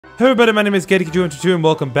Hey everybody, my name is Getty222 and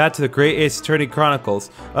welcome back to the Great Ace Attorney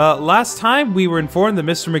Chronicles. Last time we were informed that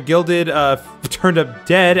Mr. McGilded turned up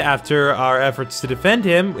dead after our efforts to defend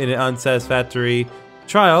him in an unsatisfactory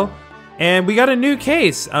trial. And we got a new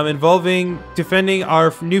case involving defending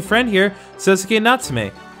our new friend here, Sosuke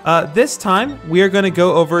Natsume. This time, we are going to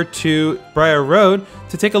go over to Briar Road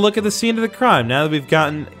to take a look at the scene of the crime now that we've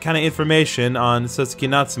gotten kind of information on Sosuke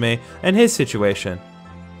Natsume and his situation.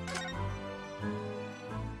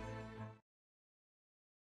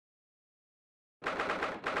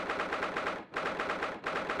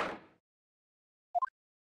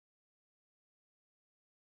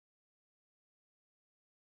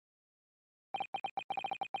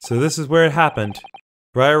 So this is where it happened.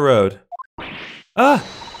 Briar Road. Ah!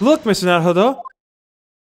 Look, Mr. Naruhodo!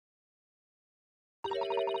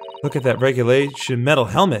 Look at that regulation metal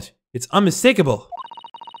helmet. It's unmistakable.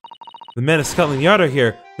 The men of Scotland Yard are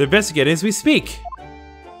here. They're investigating as we speak.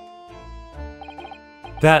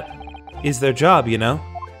 That is their job, you know.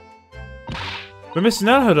 But Mr.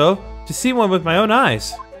 Naruhodo, to see one with my own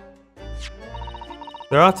eyes.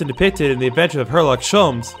 They're often depicted in the Adventures of Sherlock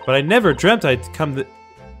Sholmes, but I never dreamt I'd come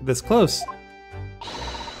this close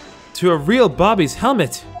to a real Bobby's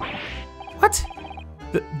helmet. What?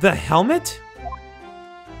 The helmet?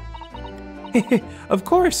 Of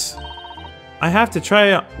course. I have to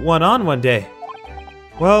try one on one day.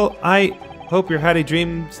 Well, I hope your Hattie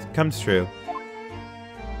dreams comes true.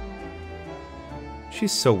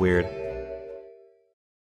 She's so weird.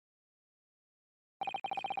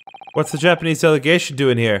 What's the Japanese delegation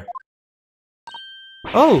doing here?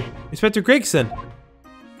 Oh, Inspector Gregson.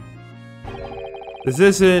 This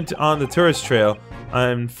isn't on the tourist trail.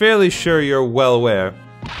 I'm fairly sure you're well aware.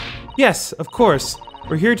 Yes, of course.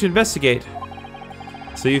 We're here to investigate.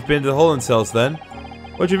 So you've been to the holding cells then?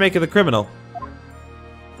 What'd you make of the criminal?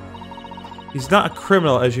 He's not a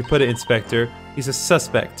criminal as you put it, Inspector. He's a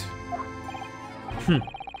suspect.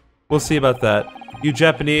 We'll see about that. You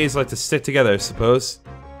Japanese like to stick together, I suppose.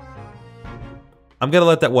 I'm gonna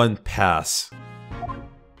let that one pass.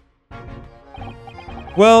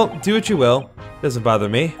 Well, do what you will. Doesn't bother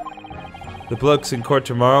me. The bloke's in court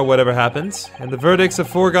tomorrow, whatever happens, and the verdict's a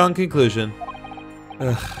foregone conclusion.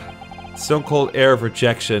 Ugh. Stone cold air of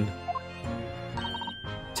rejection.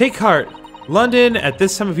 Take heart. London at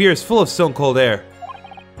this time of year is full of stone cold air.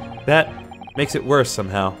 That makes it worse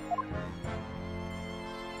somehow.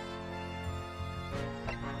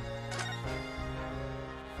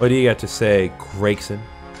 What do you got to say, Gregson?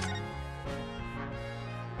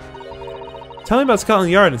 Tell me about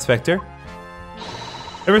Scotland Yard, Inspector.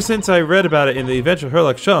 Ever since I read about it in the Adventures of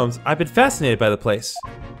Sherlock Sholmes, I've been fascinated by the place.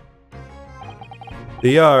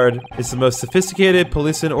 The Yard is the most sophisticated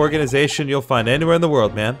policing organization you'll find anywhere in the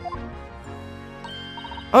world, man.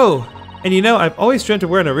 Oh, and you know, I've always dreamt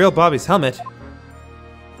of wearing a real Bobby's helmet.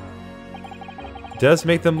 It does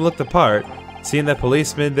make them look the part, seeing that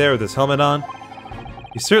policeman there with his helmet on.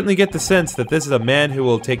 You certainly get the sense that this is a man who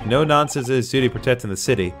will take no nonsense in his duty protecting the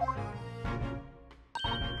city.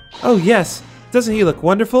 Oh yes, doesn't he look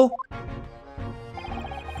wonderful?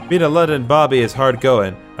 Being a London Bobby is hard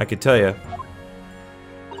going, I can tell you.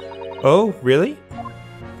 Oh, really?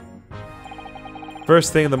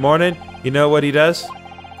 First thing in the morning, you know what he does?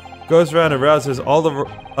 Goes around and rouses all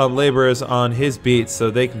the laborers on his beat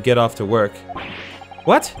so they can get off to work.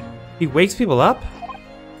 What? He wakes people up?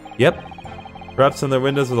 Yep. Raps on their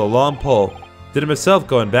windows with a long pole. Did it himself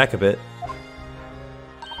going back a bit.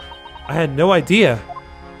 I had no idea.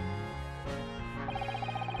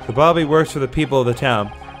 The Bobby works for the people of the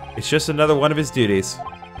town. It's just another one of his duties.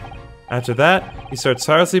 After that, he starts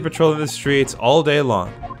tirelessly patrolling the streets all day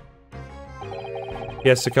long. He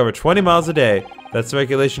has to cover 20 miles a day. That's the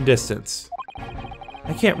regulation distance.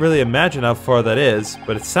 I can't really imagine how far that is,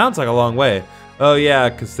 but it sounds like a long way. Oh yeah,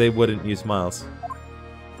 because they wouldn't use miles.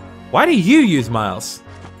 Why do you use miles?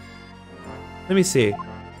 Let me see.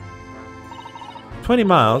 20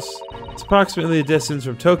 miles. It's approximately the distance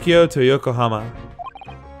from Tokyo to Yokohama.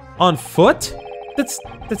 On foot? That's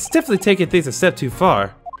definitely taking things a step too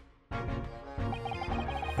far.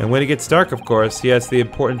 And when it gets dark, of course, he has the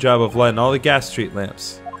important job of lighting all the gas street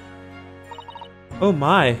lamps. Oh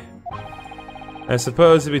my. I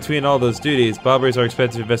suppose in between all those duties, Bobbers are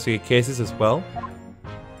expected to investigate cases as well.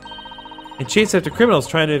 And chase after criminals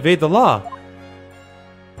trying to evade the law.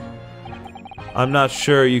 I'm not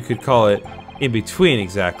sure you could call it in between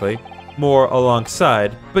exactly. More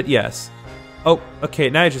alongside, but yes. Oh, okay,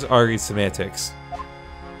 now you just argued semantics.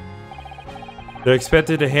 They're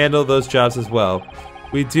expected to handle those jobs as well.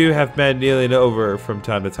 We do have men kneeling over from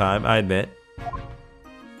time to time, I admit.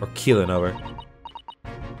 Or keeling over.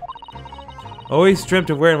 Always dreamt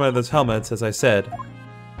of wearing one of those helmets, as I said.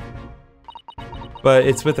 But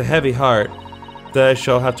it's with a heavy heart that I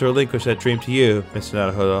shall have to relinquish that dream to you, Mr.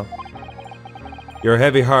 Naruhodo. Your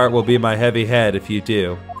heavy heart will be my heavy head if you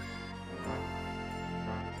do.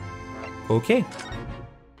 Okay.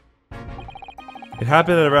 It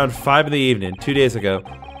happened at around 5 in the evening, 2 days ago,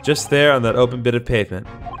 just there on that open bit of pavement.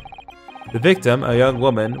 The victim, a young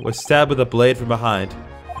woman, was stabbed with a blade from behind.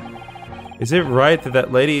 Is it right that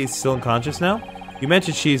that lady is still unconscious now? You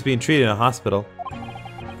mentioned she's being treated in a hospital.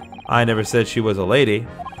 I never said she was a lady.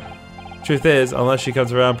 Truth is, unless she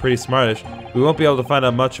comes around pretty smartish, we won't be able to find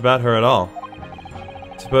out much about her at all.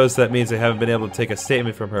 Suppose that means I haven't been able to take a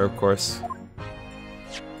statement from her, of course.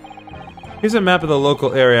 Here's a map of the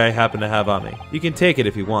local area I happen to have on me. You can take it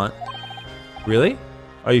if you want. Really?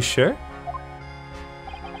 Are you sure?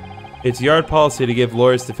 It's yard policy to give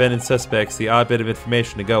lawyers defending suspects the odd bit of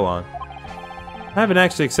information to go on. I haven't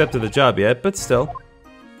actually accepted the job yet, but still.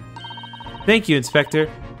 Thank you, Inspector.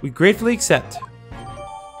 We gratefully accept.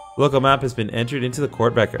 The local map has been entered into the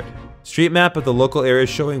court record. Street map of the local area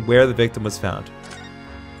showing where the victim was found.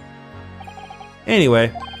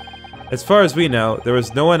 Anyway, as far as we know, there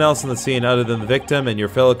was no one else on the scene other than the victim and your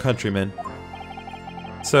fellow countrymen.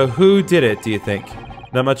 So who did it, do you think?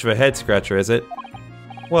 Not much of a head scratcher, is it?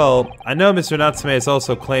 Well, I know Mr. Natsume is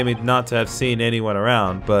also claiming not to have seen anyone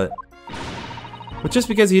around, but just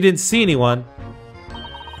because he didn't see anyone,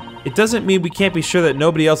 it doesn't mean we can't be sure that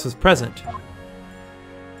nobody else was present.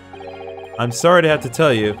 I'm sorry to have to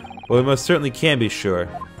tell you, but we most certainly can be sure.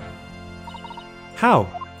 How?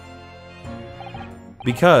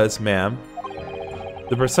 Because, ma'am,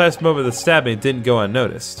 the precise moment of the stabbing didn't go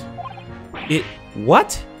unnoticed.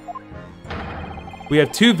 What? We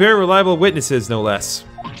have 2 very reliable witnesses, no less.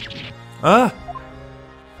 It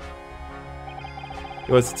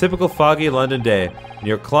was a typical foggy London day, and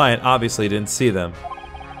your client obviously didn't see them.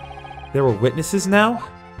 There were witnesses now?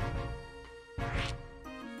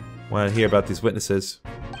 Want to hear about these witnesses.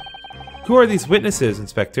 Who are these witnesses,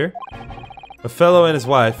 Inspector? A fellow and his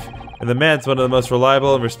wife, and the man's one of the most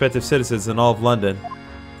reliable and respected citizens in all of London.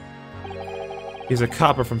 He's a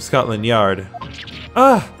copper from Scotland Yard.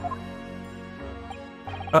 A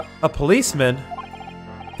policeman?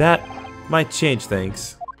 That might change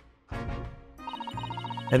things.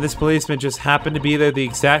 And this policeman just happened to be there the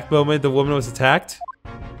exact moment the woman was attacked?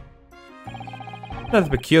 Nothing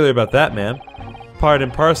peculiar about that, ma'am. Part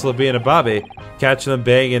and parcel of being a bobby, catching them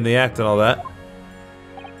banging in the act and all that.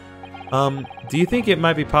 Do you think it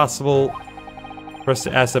might be possible for us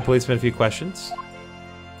to ask the policeman a few questions?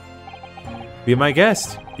 Be my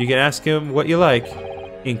guest. You can ask him what you like.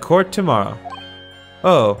 In court tomorrow.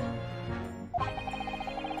 Oh.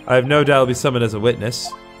 I have no doubt he'll be summoned as a witness.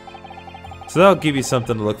 So that'll give you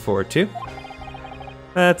something to look forward to.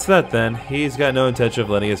 That's that then. He's got no intention of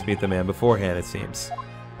letting us meet the man beforehand, it seems.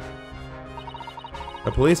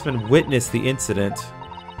 A policeman witnessed the incident.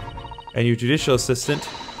 And your judicial assistant,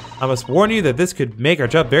 I must warn you that this could make our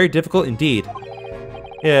job very difficult indeed.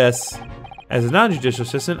 Yes, as a non-judicial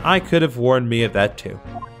assistant, I could have warned me of that too.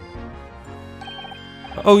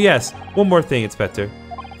 Oh yes, one more thing, Inspector.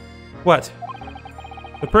 What?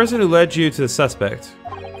 The person who led you to the suspect.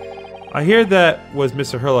 I hear that was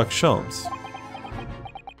Mr. Herlock Sholmes.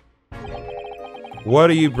 What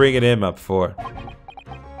are you bringing him up for?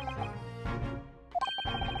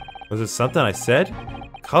 Was it something I said?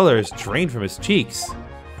 Color is drained from his cheeks.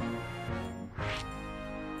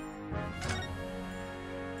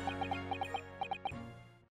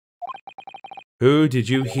 Who did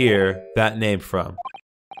you hear that name from?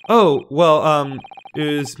 Oh, well,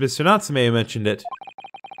 it was Mr. Natsume who mentioned it.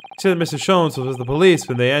 He said that Mr. Sholmes was with the police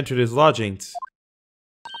when they entered his lodgings.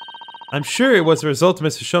 I'm sure it was a result of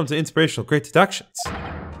Mr. Sholmes' inspirational great deductions.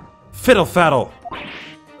 Fiddle faddle!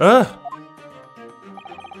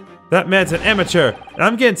 That man's an amateur, and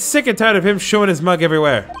I'm getting sick and tired of him showing his mug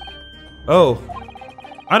everywhere. Oh,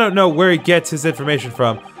 I don't know where he gets his information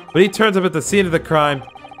from, but he turns up at the scene of the crime,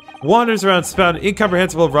 wanders around spouting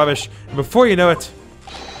incomprehensible rubbish, and before you know it,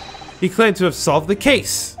 he claimed to have solved the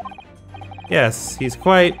case. Yes, he's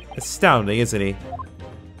quite astounding, isn't he?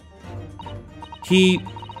 He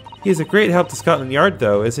is a great help to Scotland Yard,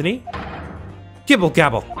 though, isn't he? Gibble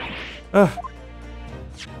gabble. Ugh.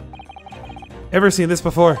 Ever seen this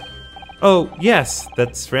before? Oh, yes,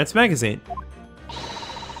 that's France Magazine.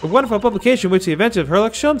 A wonderful publication in which the adventure of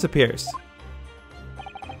Herlock Sholmes appears.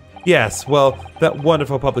 Yes, well, that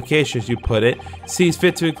wonderful publication, as you put it, sees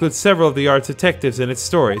fit to include several of the Yard's detectives in its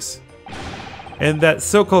stories. And that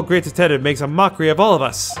so-called great detective makes a mockery of all of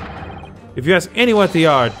us. If you ask anyone at the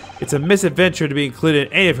Yard, it's a misadventure to be included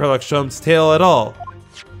in any of Herlock Sholmes' tale at all.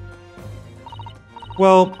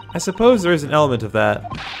 Well, I suppose there is an element of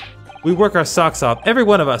that. We work our socks off, every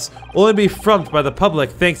one of us, only to be frumped by the public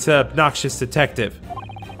thanks to an obnoxious detective.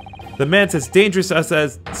 The man's as dangerous to us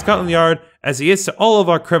as Scotland Yard as he is to all of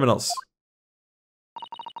our criminals.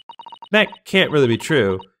 That can't really be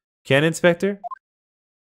true. Can it, Inspector?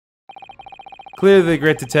 Clearly the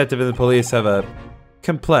great detective and the police have a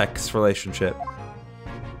complex relationship.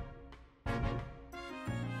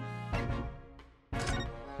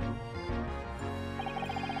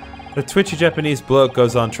 The twitchy Japanese bloke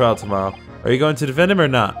goes on trial tomorrow. Are you going to defend him or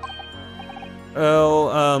not?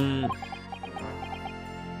 Well,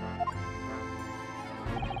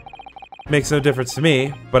 makes no difference to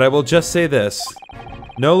me, but I will just say this.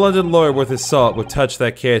 No London lawyer worth his salt would touch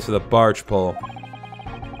that case with a barge pole.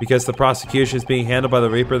 Because the prosecution is being handled by the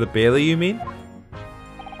Reaper of the Bailey, you mean?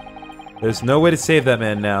 There's no way to save that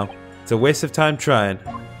man now. It's a waste of time trying.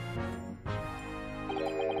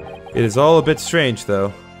 It is all a bit strange,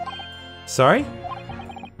 though. Sorry?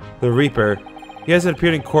 The Reaper. He hasn't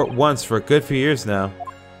appeared in court once for a good few years now.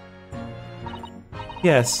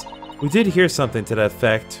 Yes, we did hear something to that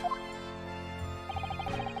effect.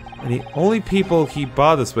 And the only people he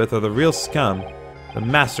bothers with are the real scum. The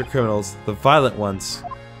master criminals, the violent ones.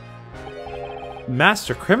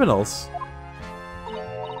 Master criminals?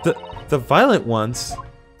 The violent ones?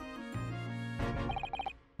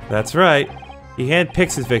 That's right. He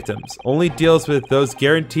handpicks his victims, only deals with those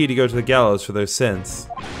guaranteed to go to the gallows for their sins.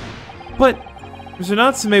 But Mr.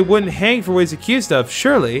 Natsume wouldn't hang for what he's accused of,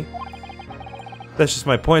 surely? That's just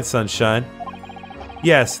my point, Sunshine.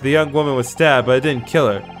 Yes, the young woman was stabbed, but it didn't kill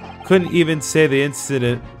her. Couldn't even say the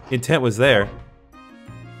intent was there.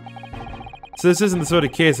 So this isn't the sort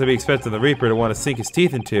of case I'd be expecting the Reaper to want to sink his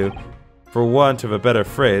teeth into, for want of a better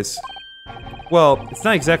phrase. Well, it's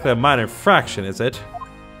not exactly a minor infraction, is it?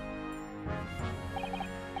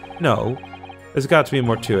 No, there's got to be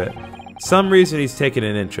more to it. Some reason he's taken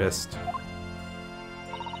an interest.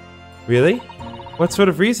 Really? What sort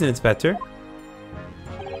of reason, Inspector?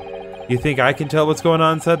 You think I can tell what's going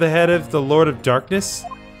on inside the head of the Lord of Darkness?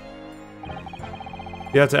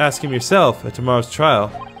 You have to ask him yourself at tomorrow's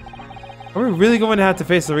trial. Are we really going to have to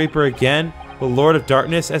face the Reaper again? The Lord of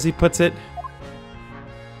Darkness, as he puts it?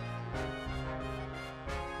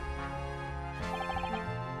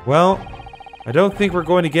 Well, I don't think we're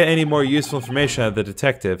going to get any more useful information out of the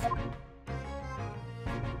detective.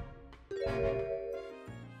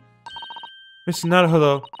 Mr.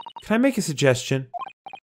 Naruhodo, can I make a suggestion?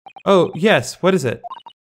 Oh, yes, what is it?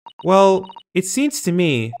 Well, it seems to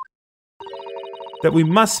me that we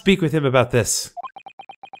must speak with him about this.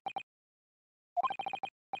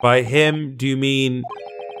 By him, do you mean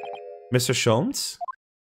Mr. Sholmes?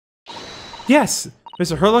 Yes,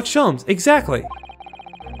 Mr. Herlock Sholmes, exactly.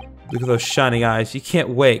 Look at those shining eyes. You can't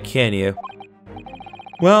wait, can you?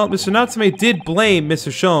 Well, Mr. Natsume did blame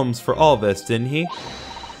Mr. Sholmes for all this, didn't he?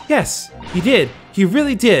 Yes, he did. He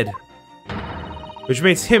really did. Which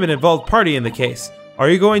makes him an involved party in the case. Are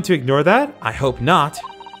you going to ignore that? I hope not.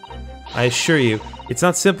 I assure you, it's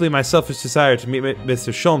not simply my selfish desire to meet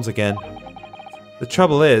Mr. Sholmes again. The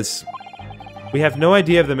trouble is, we have no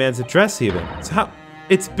idea of the man's address even. So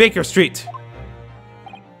it's Baker Street.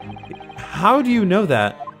 How do you know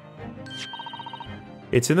that?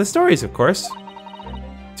 It's in the stories, of course.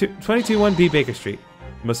 221B Baker Street,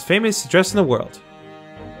 the most famous address in the world.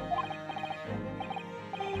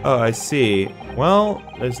 Oh, I see. Well,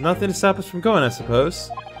 there's nothing to stop us from going, I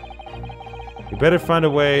suppose. We better find a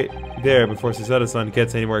way there before Suzuda-san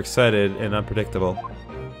gets any more excited and unpredictable.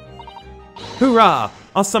 Hoorah!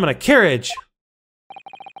 I'll summon a carriage!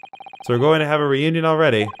 So we're going to have a reunion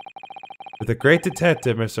already. With the great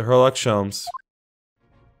detective, Mr. Herlock Sholmes.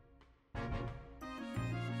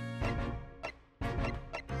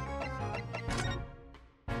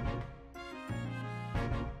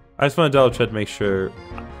 I just want to double check to make sure.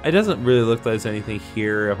 It doesn't really look like there's anything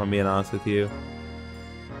here, if I'm being honest with you.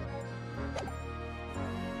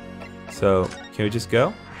 So, can we just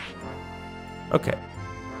go? Okay.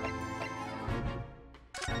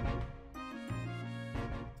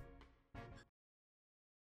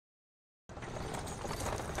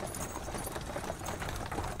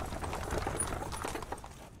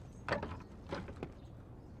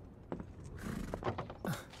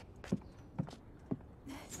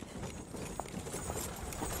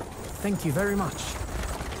 Thank you very much.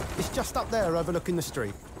 It's just up there overlooking the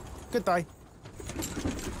street. Good day.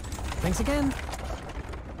 Thanks again.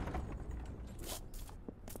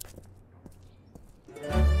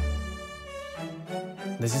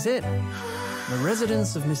 This is it. The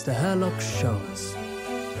residence of Mr. Herlock Sholmes.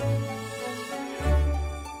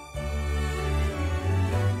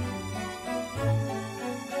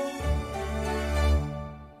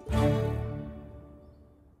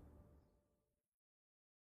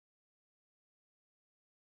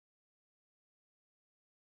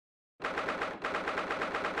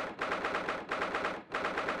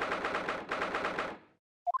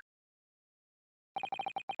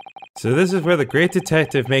 So this is where the great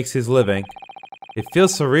detective makes his living. It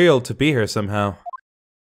feels surreal to be here somehow.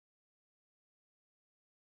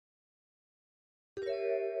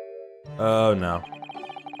 Oh no.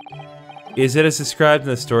 Is it as described in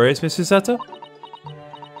the stories, Mr. Sato?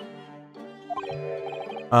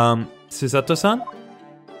 Susato-san?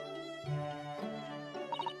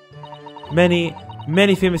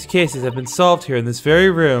 Many famous cases have been solved here in this very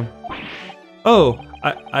room. Oh,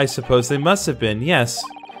 I suppose they must have been, yes.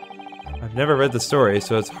 I've never read the story,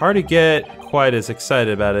 so it's hard to get quite as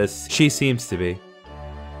excited about it as she seems to be.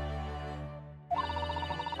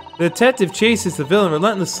 The detective chases the villain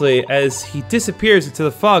relentlessly as he disappears into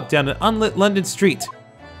the fog down an unlit London street.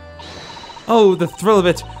 Oh, the thrill of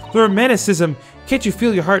it, the romanticism. Can't you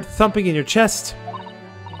feel your heart thumping in your chest?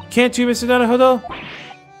 Can't you, Mr. Naruhodo?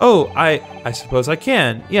 Oh, I suppose I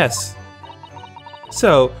can, yes.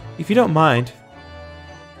 So, if you don't mind,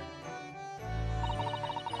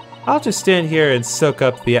 I'll just stand here and soak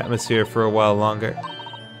up the atmosphere for a while longer.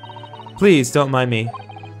 Please don't mind me.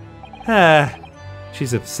 Ah,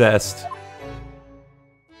 she's obsessed.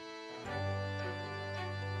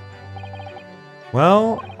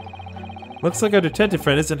 Well, looks like our detective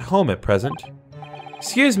friend isn't home at present.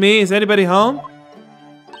 Excuse me, is anybody home?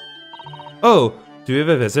 Oh, do we have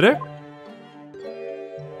a visitor?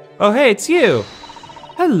 Oh, hey, it's you.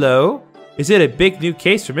 Hello. Is it a big new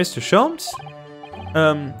case for Mr. Sholmes?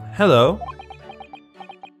 Hello.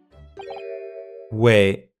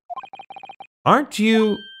 Wait. Aren't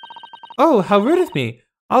you... Oh, how rude of me.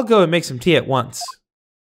 I'll go and make some tea at once.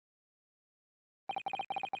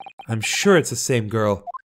 I'm sure it's the same girl.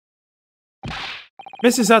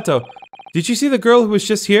 Mrs. Sato, did you see the girl who was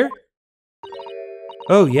just here?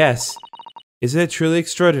 Oh, yes. Isn't it truly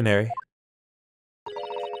extraordinary?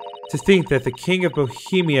 To think that the King of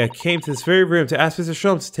Bohemia came to this very room to ask Mr.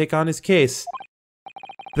 Sholmes to take on his case.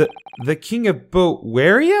 The King of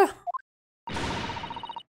Bohemia?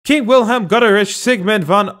 King Wilhelm Gutterich Sigmund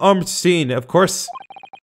von Ormstein, of course.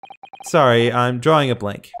 Sorry, I'm drawing a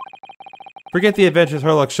blank. Forget the adventures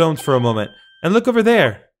Herlock Sholmes for a moment, and look over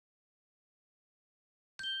there.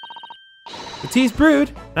 The tea's brewed,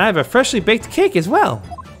 and I have a freshly baked cake as well.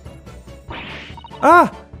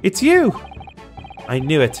 Ah, it's you! I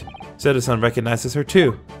knew it. Zoda-san recognizes her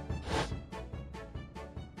too.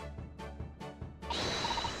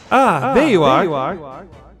 There you are.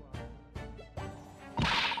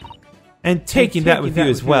 And taking that with you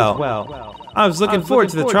as well. I was looking forward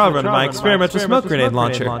to the trial run of my experimental smoke grenade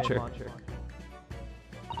launcher.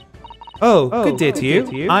 Oh, good day to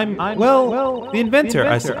you. I'm, well, the inventor,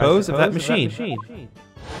 I suppose, of that machine.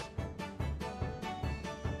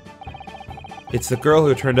 It's the girl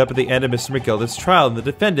who turned up at the end of Mr. McGilda's trial in the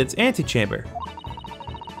defendant's antechamber.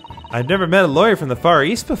 I've never met a lawyer from the Far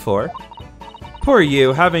East before. Poor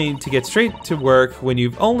you, having to get straight to work when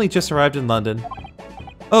you've only just arrived in London.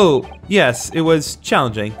 Oh, yes, it was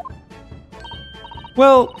challenging.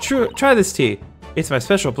 Well, try this tea. It's my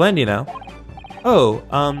special blend, you know. Oh,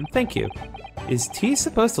 thank you. Is tea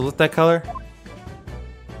supposed to look that color?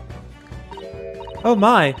 Oh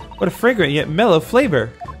my, what a fragrant yet mellow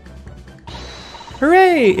flavor.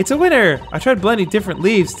 Hooray, it's a winner! I tried blending different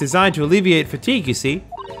leaves designed to alleviate fatigue, you see.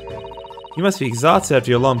 You must be exhausted after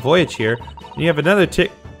your long voyage here, and you have another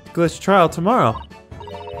ticklish trial tomorrow.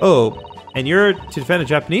 Oh, and you're to defend a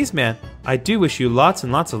Japanese man. I do wish you lots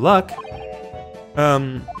and lots of luck.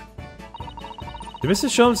 Did Mr.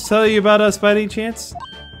 Sholmes tell you about us by any chance?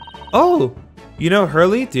 Oh, you know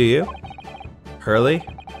Hurley, do you? Hurley?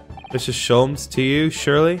 Mr. Sholmes to you,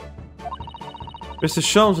 surely? Mr.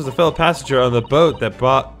 Sholmes was a fellow passenger on the boat that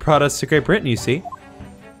brought us to Great Britain, you see.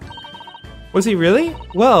 Was he really?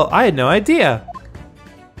 Well, I had no idea.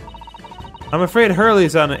 I'm afraid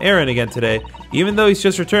Hurley's on an errand again today, even though he's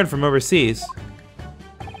just returned from overseas.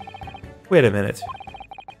 Wait a minute.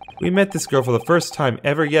 We met this girl for the first time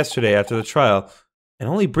ever yesterday after the trial, and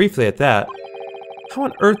only briefly at that. How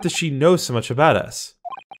on earth does she know so much about us?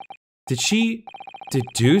 Did she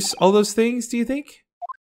deduce all those things, do you think?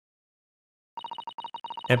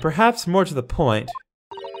 And perhaps more to the point,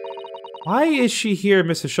 why is she here at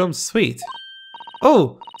Mr. Sholmes' suite?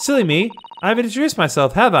 Oh, silly me. I haven't introduced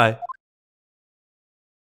myself, have I?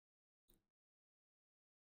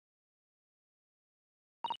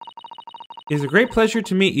 It is a great pleasure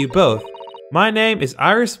to meet you both. My name is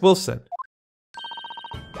Iris Wilson.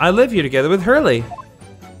 I live here together with Hurley.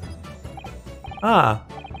 Ah,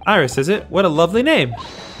 Iris, is it? What a lovely name.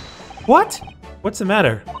 What? What's the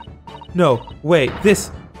matter? No, wait,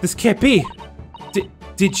 this can't be.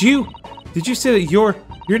 Did you say that your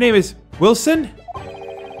name is Wilson?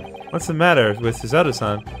 What's the matter with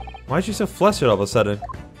Suzato-san? Why is she so flustered all of a sudden?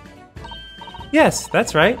 Yes,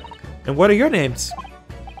 that's right. And what are your names?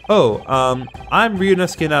 Oh, I'm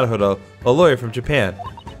Ryunosuke Naruhodo, a lawyer from Japan.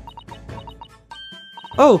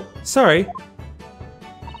 Oh, sorry.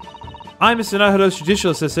 I'm Mr. Naruhodo's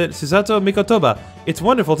judicial assistant, Susato Mikotoba. It's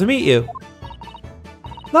wonderful to meet you.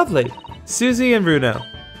 Lovely. Susie and Runo.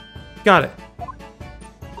 Got it.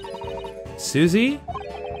 Susie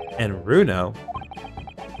and Runo?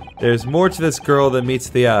 There's more to this girl than meets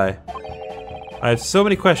the eye. I have so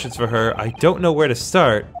many questions for her, I don't know where to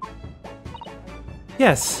start.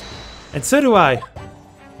 Yes, and so do I.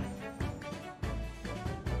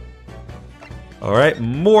 Alright,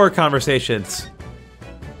 more conversations.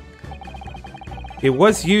 It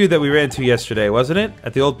was you that we ran into yesterday, wasn't it?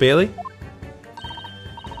 At the Old Bailey?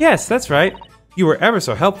 Yes, that's right. You were ever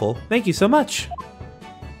so helpful. Thank you so much.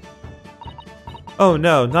 Oh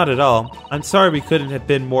no, not at all. I'm sorry we couldn't have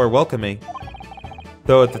been more welcoming.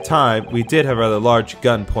 Though at the time, we did have a rather large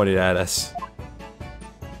gun pointed at us.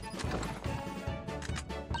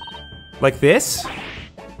 Like this?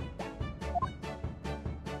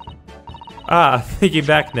 Ah, thinking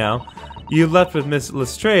back now. You left with Miss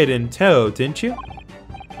Lestrade in tow, didn't you?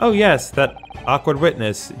 Oh yes, that awkward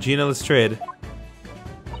witness, Gina Lestrade.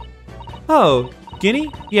 Oh,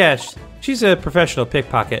 Guinea? Yeah, she's a professional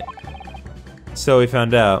pickpocket. So we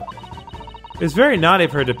found out. It was very naughty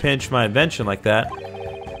of her to pinch my invention like that.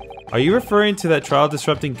 Are you referring to that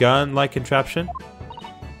trial-disrupting gun-like contraption?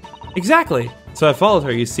 Exactly! So I followed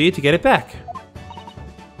her, you see, to get it back.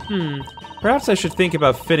 Perhaps I should think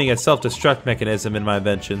about fitting a self-destruct mechanism in my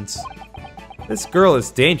inventions. This girl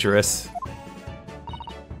is dangerous.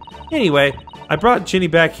 Anyway, I brought Ginny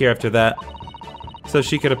back here after that, so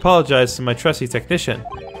she could apologize to my trusty technician.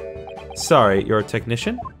 Sorry, your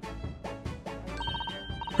technician?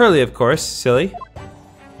 Hurley, of course, silly.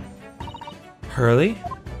 Hurley?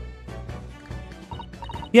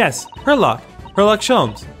 Yes, Herlock. Herlock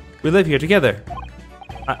Sholmes. We live here together.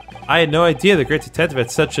 I had no idea the great detective had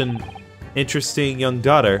such an interesting young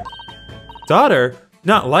daughter. Daughter?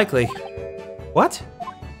 Not likely. What?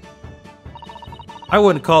 I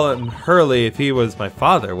wouldn't call him Hurley if he was my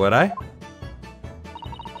father, would I?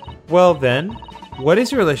 Well then, what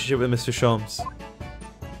is your relationship with Mr. Sholmes?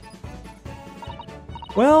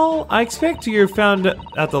 Well, I expect you're found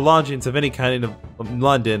at the lodgings of any kind of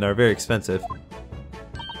London are very expensive.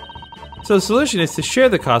 So the solution is to share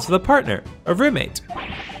the cost with a partner, a roommate.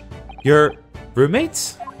 Your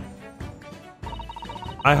roommates?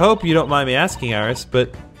 I hope you don't mind me asking, Iris,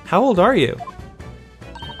 but how old are you?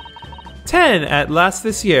 10 at last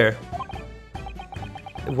this year.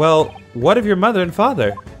 Well, what of your mother and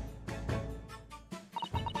father?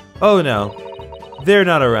 Oh no, they're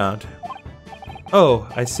not around. Oh,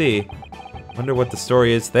 I see. Wonder what the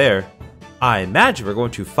story is there. I imagine we're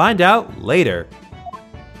going to find out later.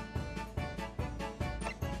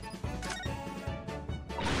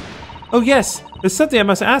 Oh yes, there's something I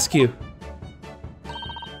must ask you.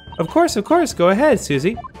 Of course, go ahead,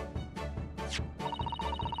 Susie.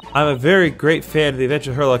 I'm a very great fan of the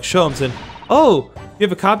Adventure of Herlock Sholmes and... Oh, you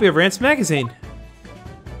have a copy of Rance magazine.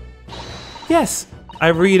 Yes, I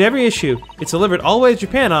read every issue. It's delivered all the way to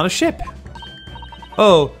Japan on a ship.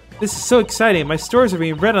 Oh, this is so exciting. My stories are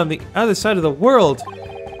being read on the other side of the world.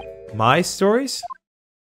 My stories?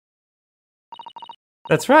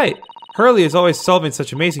 That's right. Hurley is always solving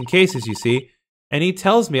such amazing cases, you see, and he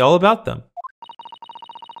tells me all about them.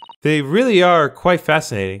 They really are quite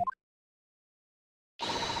fascinating.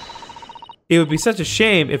 It would be such a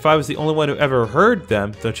shame if I was the only one who ever heard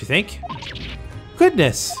them, don't you think?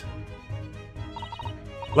 Goodness!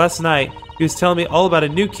 Last night, he was telling me all about a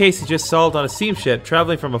new case he just solved on a steamship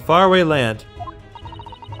traveling from a faraway land.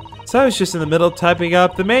 So I was just in the middle of typing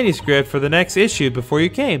up the manuscript for the next issue before you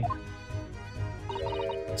came.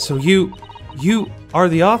 So you are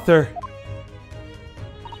the author?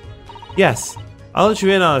 Yes, I'll let you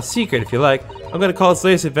in on a secret if you like. I'm gonna call this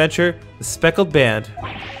latest adventure The Speckled Band.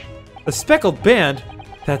 The Speckled Band?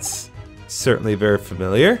 That's certainly very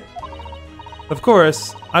familiar. Of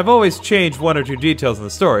course, I've always changed one or two details in the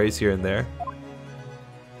stories here and there.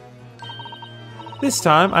 This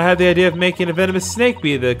time, I had the idea of making a venomous snake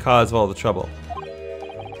be the cause of all the trouble.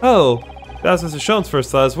 Oh, that was Mr. Sholmes'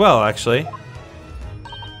 first thought as well, actually.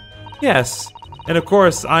 Yes, and of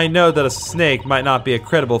course, I know that a snake might not be a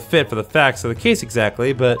credible fit for the facts of the case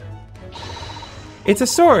exactly, but... It's a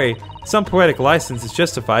story! Some poetic license is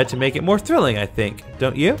justified to make it more thrilling, I think,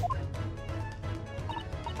 don't you?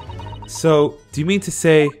 So, do you mean to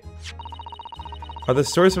say... Are the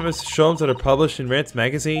stories from Mr. Sholmes that are published in Rance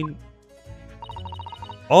magazine...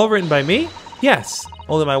 all written by me? Yes,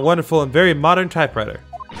 only my wonderful and very modern typewriter.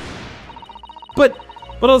 But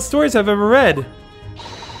But all the stories I've ever read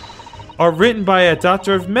are written by a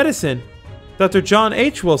doctor of medicine, Dr. John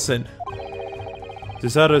H. Wilson.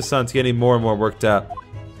 Susato-san's getting more and more worked up.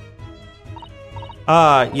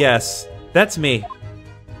 Ah, yes, that's me.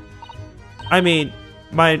 I mean,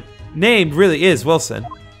 my name really is Wilson.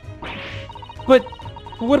 But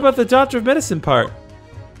what about the doctor of medicine part?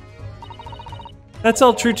 That's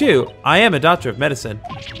all true too. I am a doctor of medicine.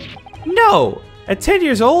 No! At 10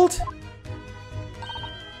 years old?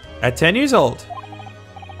 At 10 years old.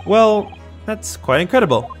 Well, that's quite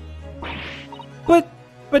incredible.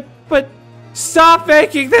 But, stop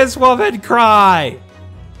making this woman cry!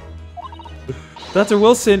 Dr.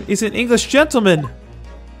 Wilson is an English gentleman.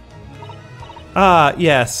 Ah,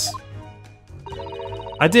 yes.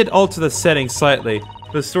 I did alter the setting slightly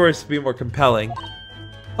for the stories to be more compelling.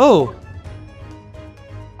 Oh.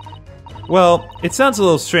 Well, it sounds a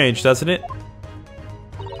little strange, doesn't it?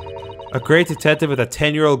 A great detective with a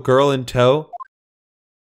 10-year-old girl in tow?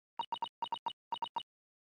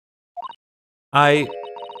 I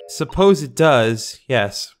suppose it does,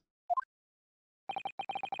 yes.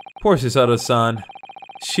 Poor Susato-san.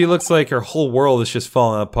 She looks like her whole world is just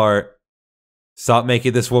falling apart. Stop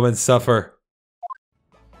making this woman suffer.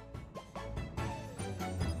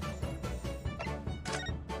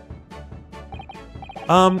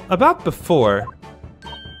 About before.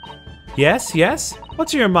 Yes, yes?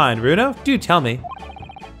 What's in your mind, Runo? Do tell me.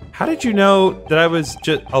 How did you know that I was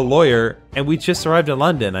just a lawyer and we just arrived in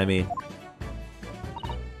London, I mean?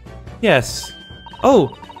 Yes.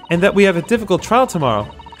 Oh, and that we have a difficult trial tomorrow.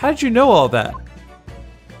 How did you know all that?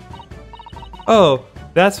 Oh,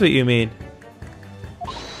 that's what you mean.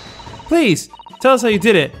 Please, tell us how you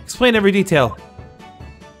did it. Explain every detail.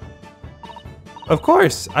 Of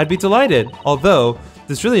course, I'd be delighted, although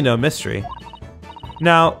there's really no mystery.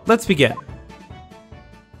 Now, let's begin.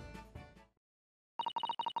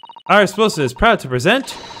 Our Sposa is proud to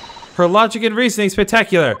present her logic and reasoning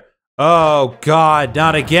spectacular. Oh God,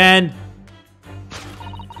 not again.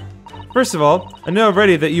 First of all, I know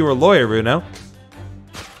already that you were a lawyer, Runo.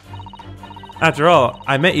 After all,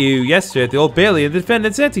 I met you yesterday at the Old Bailey in the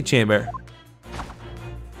defendant's antechamber.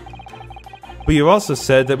 But you also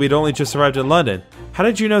said that we'd only just arrived in London. How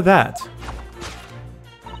did you know that?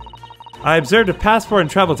 I observed a passport and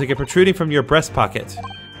travel ticket protruding from your breast pocket.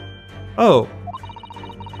 Oh.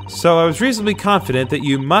 So I was reasonably confident that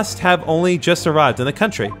you must have only just arrived in the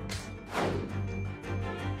country.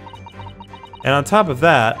 And on top of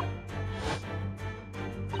that,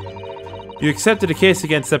 you accepted a case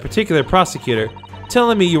against that particular prosecutor,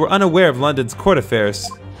 telling me you were unaware of London's court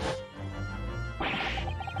affairs.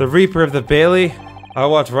 The Reaper of the Bailey? I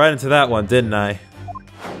walked right into that one, didn't I?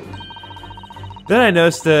 Then I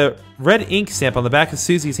noticed the red ink stamp on the back of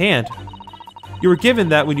Susie's hand. You were given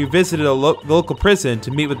that when you visited the local prison to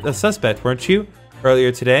meet with a suspect, weren't you?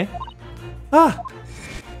 Earlier today? Ah!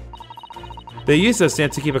 They used those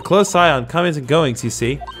stamps to keep a close eye on comings and goings, you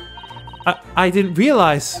see. I didn't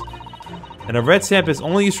realize. And a red stamp is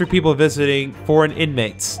only used for people visiting foreign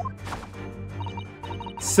inmates.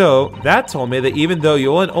 So, that told me that even though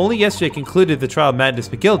you only yesterday concluded the trial of Magnus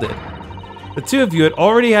McGilded, the two of you had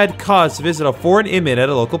already had cause to visit a foreign inmate at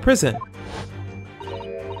a local prison.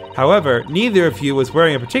 However, neither of you was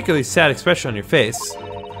wearing a particularly sad expression on your face,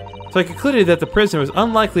 so I concluded that the prisoner was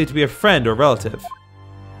unlikely to be a friend or relative.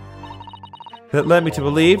 That led me to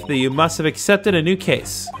believe that you must have accepted a new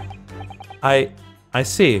case. I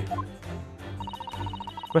see.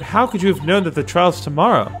 But how could you have known that the trial's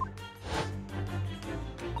tomorrow?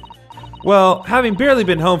 Well, having barely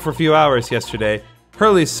been home for a few hours yesterday,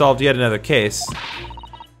 Hurley solved yet another case. It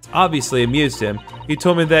obviously amused him. He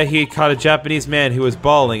told me that he had caught a Japanese man who was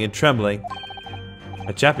bawling and trembling.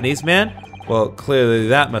 A Japanese man? Well, clearly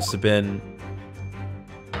that must have been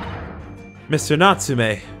Mr.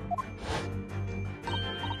 Natsume.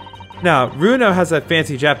 Now, Runo has that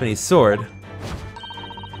fancy Japanese sword.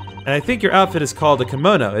 And I think your outfit is called a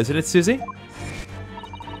kimono, isn't it, Susie?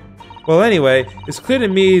 Well, anyway, it's clear to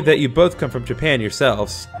me that you both come from Japan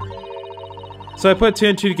yourselves. So I put two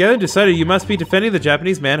and two together and decided you must be defending the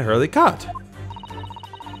Japanese man Hurley caught.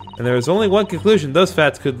 And there was only one conclusion those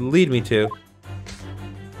facts could lead me to.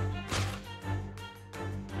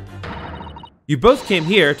 You both came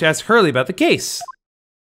here to ask Hurley about the case.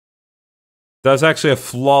 That was actually a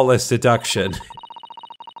flawless deduction.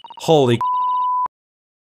 Holy.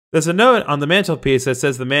 There's a note on the mantelpiece that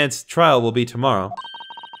says the man's trial will be tomorrow.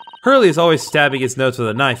 Hurley is always stabbing his notes with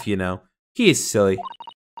a knife, you know. He is silly.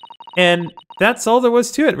 And that's all there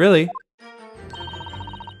was to it, really.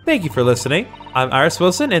 Thank you for listening. I'm Iris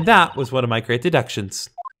Wilson, and that was one of my great deductions.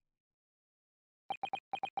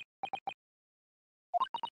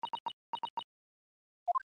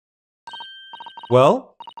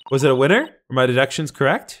 Well, was it a winner? Were my deductions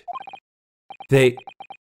correct? They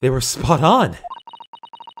were spot on.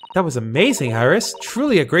 That was amazing, Iris.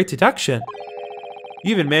 Truly a great deduction.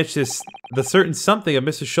 You even managed the certain something of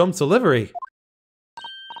Mr. Shulman's delivery.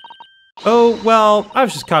 Oh, well, I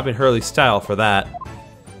was just copying Hurley's style for that.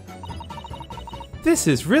 This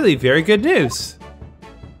is really very good news.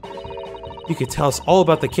 You could tell us all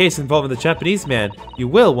about the case involving the Japanese man. You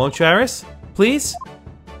will, won't you, Iris? Please?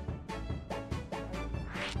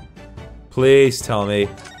 Please tell me.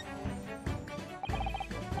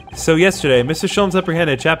 So yesterday, Mr. Shulman's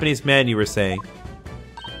apprehended a Japanese man, you were saying?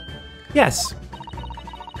 Yes.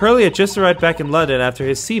 Hurley had just arrived back in London after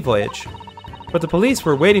his sea voyage, but the police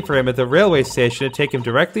were waiting for him at the railway station to take him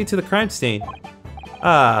directly to the crime scene.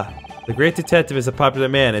 Ah, the great detective is a popular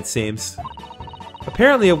man, it seems.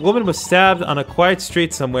 Apparently, a woman was stabbed on a quiet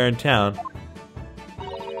street somewhere in town.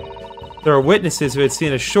 There were witnesses who had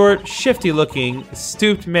seen a short, shifty-looking,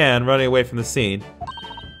 stooped man running away from the scene.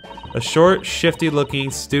 A short,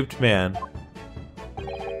 shifty-looking, stooped man.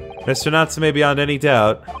 Mr. Natsume beyond any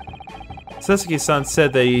doubt. Sasuke-san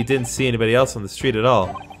said that he didn't see anybody else on the street at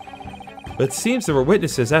all. But it seems there were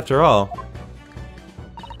witnesses after all.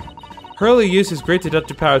 Hurley used his great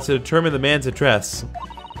deductive powers to determine the man's address.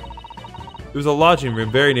 It was a lodging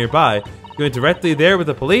room very nearby. He went directly there with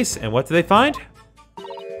the police, and what did they find?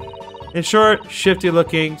 In short,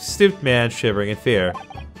 shifty-looking, stooped man shivering in fear.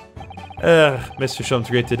 Mr. Shulman's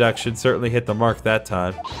great deduction certainly hit the mark that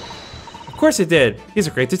time. Of course it did. He's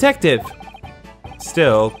a great detective.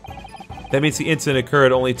 Still, that means the incident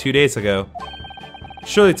occurred only 2 days ago.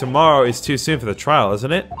 Surely tomorrow is too soon for the trial,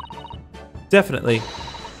 isn't it? Definitely.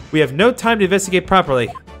 We have no time to investigate properly.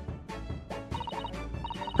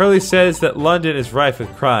 Hurley says that London is rife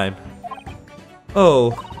with crime.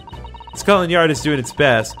 Oh, Scotland Yard is doing its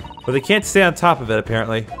best, but they can't stay on top of it,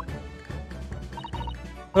 apparently.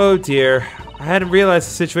 Oh dear, I hadn't realized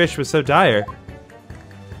the situation was so dire.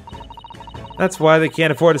 That's why they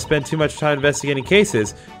can't afford to spend too much time investigating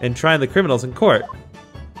cases and trying the criminals in court.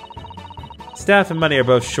 Staff and money are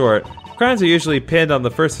both short. Crimes are usually pinned on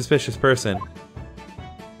the first suspicious person.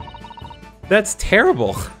 That's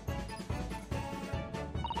terrible.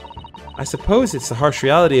 I suppose it's the harsh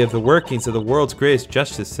reality of the workings of the world's greatest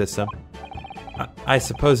justice system. I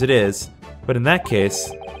suppose it is, but in that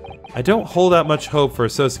case, I don't hold out much hope for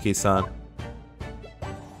Sasuke-san.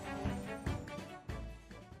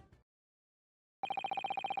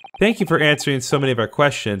 Thank you for answering so many of our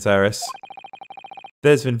questions, Iris.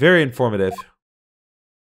 That has been very informative.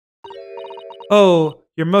 Oh,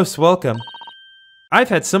 you're most welcome. I've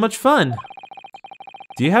had so much fun.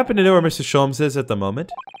 Do you happen to know where Mr. Shulman is at the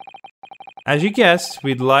moment? As you guessed,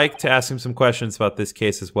 we'd like to ask him some questions about this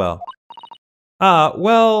case as well.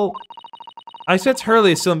 Well, I sense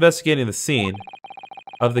Hurley is still investigating the scene.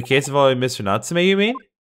 Of the case involving Mr. Natsume, you mean?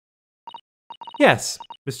 Yes,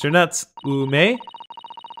 Mr. Natsume.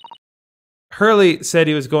 Hurley said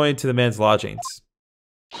he was going to the man's lodgings.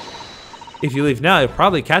 If you leave now, you'll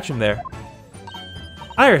probably catch him there.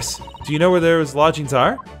 Iris, do you know where those lodgings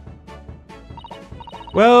are?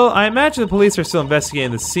 Well, I imagine the police are still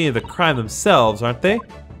investigating the scene of the crime themselves, aren't they?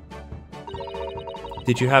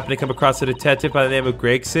 Did you happen to come across a detective by the name of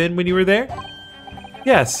Gregson when you were there?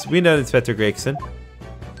 Yes, we know Inspector Gregson.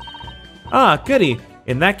 Ah, goody.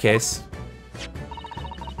 In that case,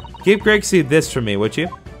 give Gregson this from me, would you?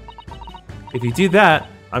 If you do that,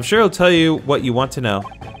 I'm sure he'll tell you what you want to know.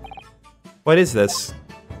 What is this?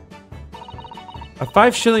 A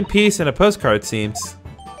 5-shilling piece and a postcard, it seems.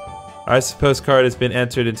 Our postcard has been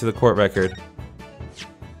entered into the court record.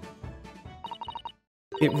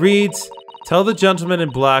 It reads, "Tell the gentleman in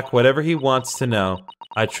black whatever he wants to know.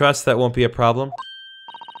 I trust that won't be a problem."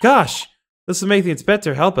 Gosh, this will make the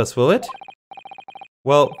inspector help us, will it?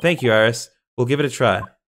 Well, thank you, Iris. We'll give it a try.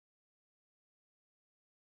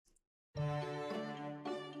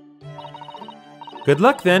 Good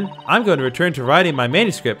luck then. I'm going to return to writing my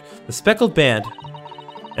manuscript, The Speckled Band.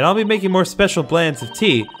 And I'll be making more special blends of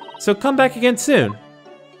tea, so come back again soon.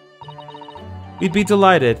 We'd be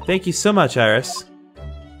delighted. Thank you so much, Iris.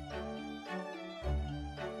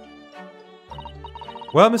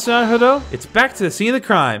 Well, Mr. Naruhodo, it's back to the scene of the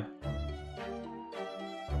crime.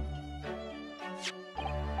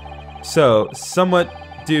 So, somewhat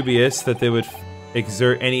dubious that they would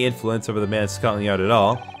exert any influence over the man at Scotland Yard at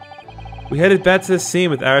all. We headed back to the scene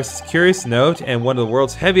with Iris' curious note and one of the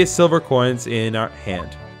world's heaviest silver coins in our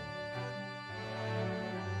hand.